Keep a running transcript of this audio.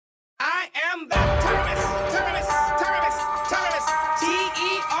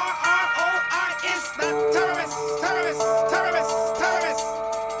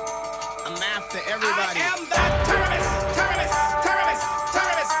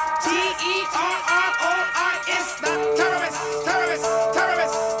T-E-R-R-O-R-S, the terrorist, terrorist,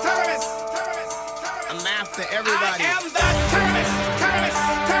 terrorist, terrorist, terrorist. I'm after everybody. I am the terrorist, terrorist,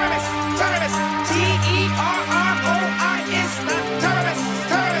 terrorist, terrorist. T-E-R-R-O-R-S, the terrorist,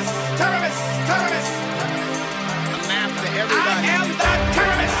 terrorist, terrorist, terrorist. I'm after everybody. I am the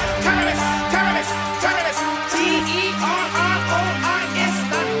terrorist, terrorist, terrorist, terrorist. T-E-R-R-O-R-S,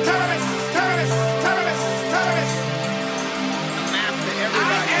 the terrorist, terrorist, terrorist, terrorist. I'm after I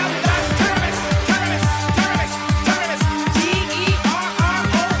everybody. am the terrorist, terrorist, terrorist, terrorist. T-E-R-R-O-R-S,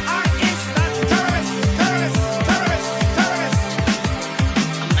 the terrorist, terrorist, terrorist, terrorist.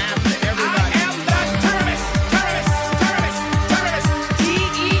 I'm after I everybody. am the terrorist, terrorist, terrorist, terrorist.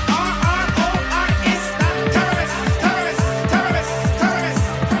 T-E-R-R-O-R-S, the terrorist, terrorist, terrorist, terrorist.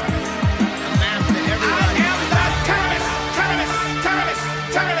 I'm after I everybody. am the terrorist, terrorist, terrorist,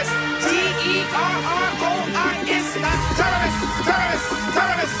 terrorist. T-E-R-R-O-R-S, the terrorist, terrorist,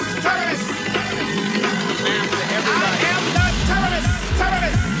 terrorist, terrorist. I'm after I everybody. am the terrorist,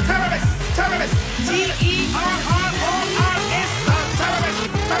 terrorist, terrorist, terrorist. T-E-R-R-O-R-S, the terrorist,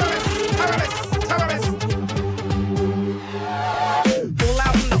 terrorist, terrorist, terrorist. Pull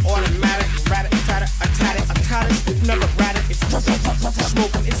out in the automatic, rat-a-tat-a, a-tat-it, never rat-it. It's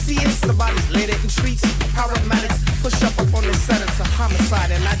smoking and see it. Somebody's laid it in streets. Paramedics push up on the set. It's a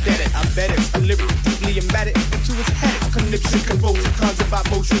homicide and I did it. I bet it's a lyric deeply embedded into his head. Conniption, convulsion, conjure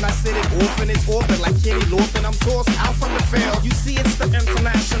motion. I said it orphan, it's orphan like Kenny Lorphin. I'm tossed out from the field. You see it's the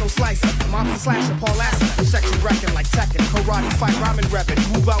international slicer. Monster slasher, Paul Lasser. Section wrecking like Tekken. Karate fight, rhyming rapping.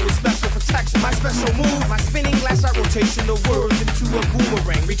 Move out with special protection. My special move, my spinning lash out rotation of words into a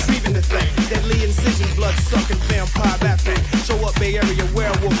boomerang. Retrieving the thing. Deadly incision, blood sucking vampire bat thing. Show up Bay Area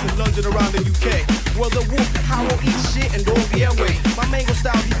werewolves in London around the UK. Well, the wolf, how will eat shit and don't be away. My mango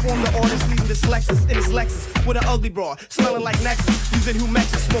style deformed the artist, leaving this Lexus in his Lexus with an ugly broad, smelling like Nexus, using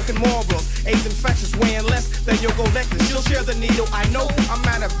humexes, smoking Marlboros, AIDS infectious, weighing less than your gold necklace. She'll share the needle. I know I'm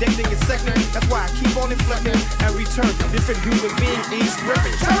out of dating and sector. That's why I keep on inflecting and return different human being each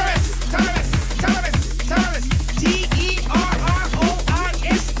ripping. Terrorists, terrorists, terrorists, terrorists.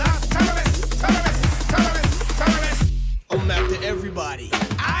 T-E-R-R-O-R-S, the terrorists, terrorists, terrorists, terrorists. I'm after everybody.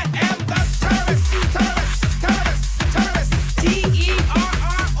 I am the terrorist, terrorist, terrorist, terrorist.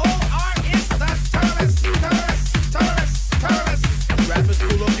 T-E-R-R-O-R-S, the terrorist, terrorist, terrorist, terrorist. Rappers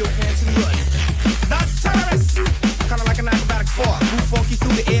pull up your pants and run. The terrorist. Kinda like an acrobatic fall. Move funky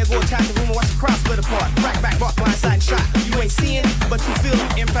through the air, go attack the room and watch the crowd split apart. Crack back, rock, blindside and shot. You ain't seeing, but you feel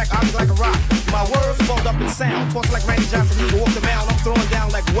it. Impact object like a rock. My words balled up in sound. Tossed like Randy Johnson, he walked the mound. I'm throwing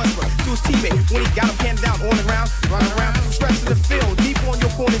down like Westbrook to his teammate when he got him pinned down on the ground. Running around, stretching the field. Deep on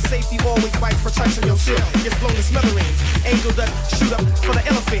your corner, safety always fights protection. Your shield gets blown to smithereens. Angel dust, shoot up for the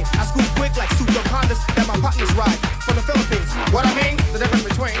elephant. I scoop quick like souped up Hondas that my partners ride from the Philippines. What I mean, the difference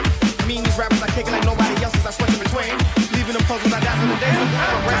between me and these rappers, I kick it like nobody else's. I switch in between, leaving them puzzles I got from the days when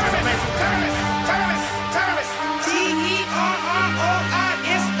I was raising some amazing Terrorist, terrorist, terrorist.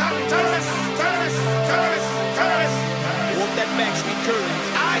 T-E-R-R-O-R-S, the terrorist, terrorist, terrorist, terrorist. Walk that Backstreet Curry.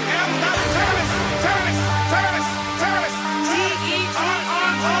 I am the terrorist, terrorist, terrorist, terrorist.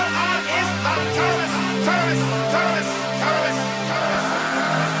 T-E-R-R-O-R-S, the terrorist, terrorist, terrorist, terrorist, terrorist.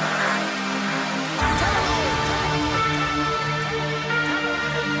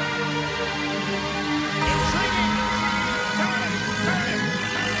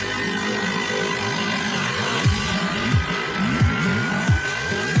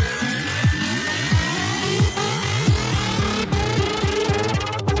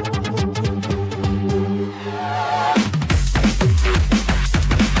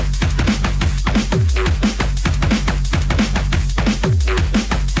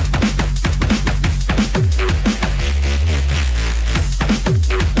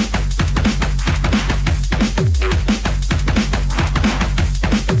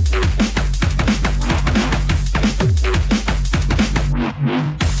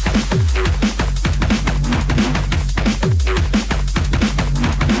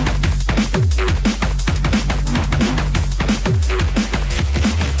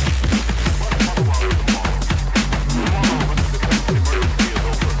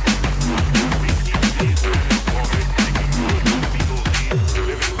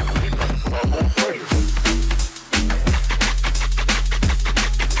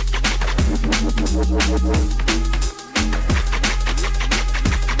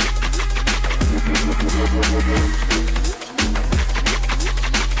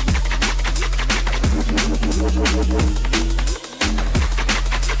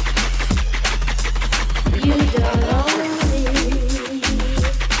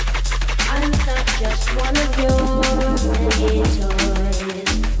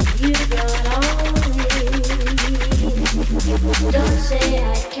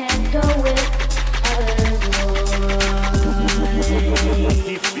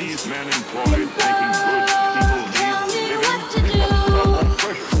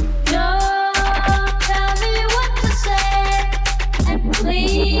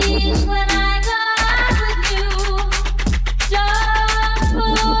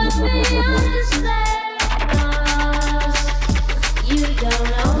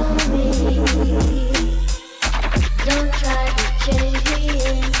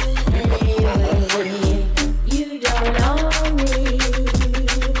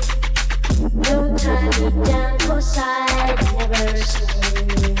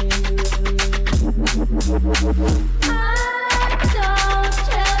 Keep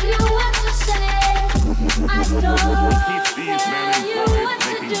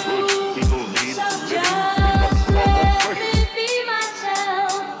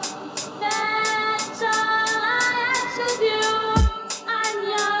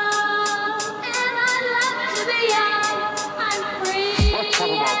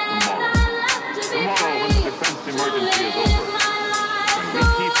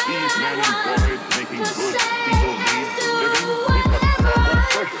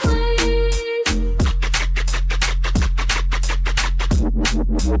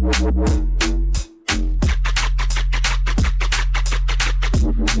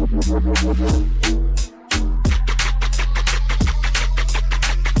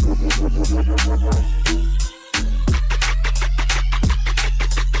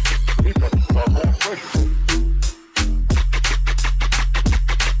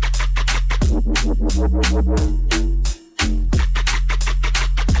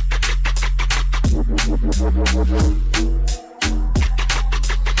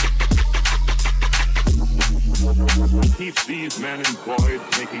these men employed,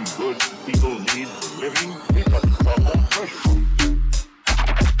 making goods people need, living without pressure.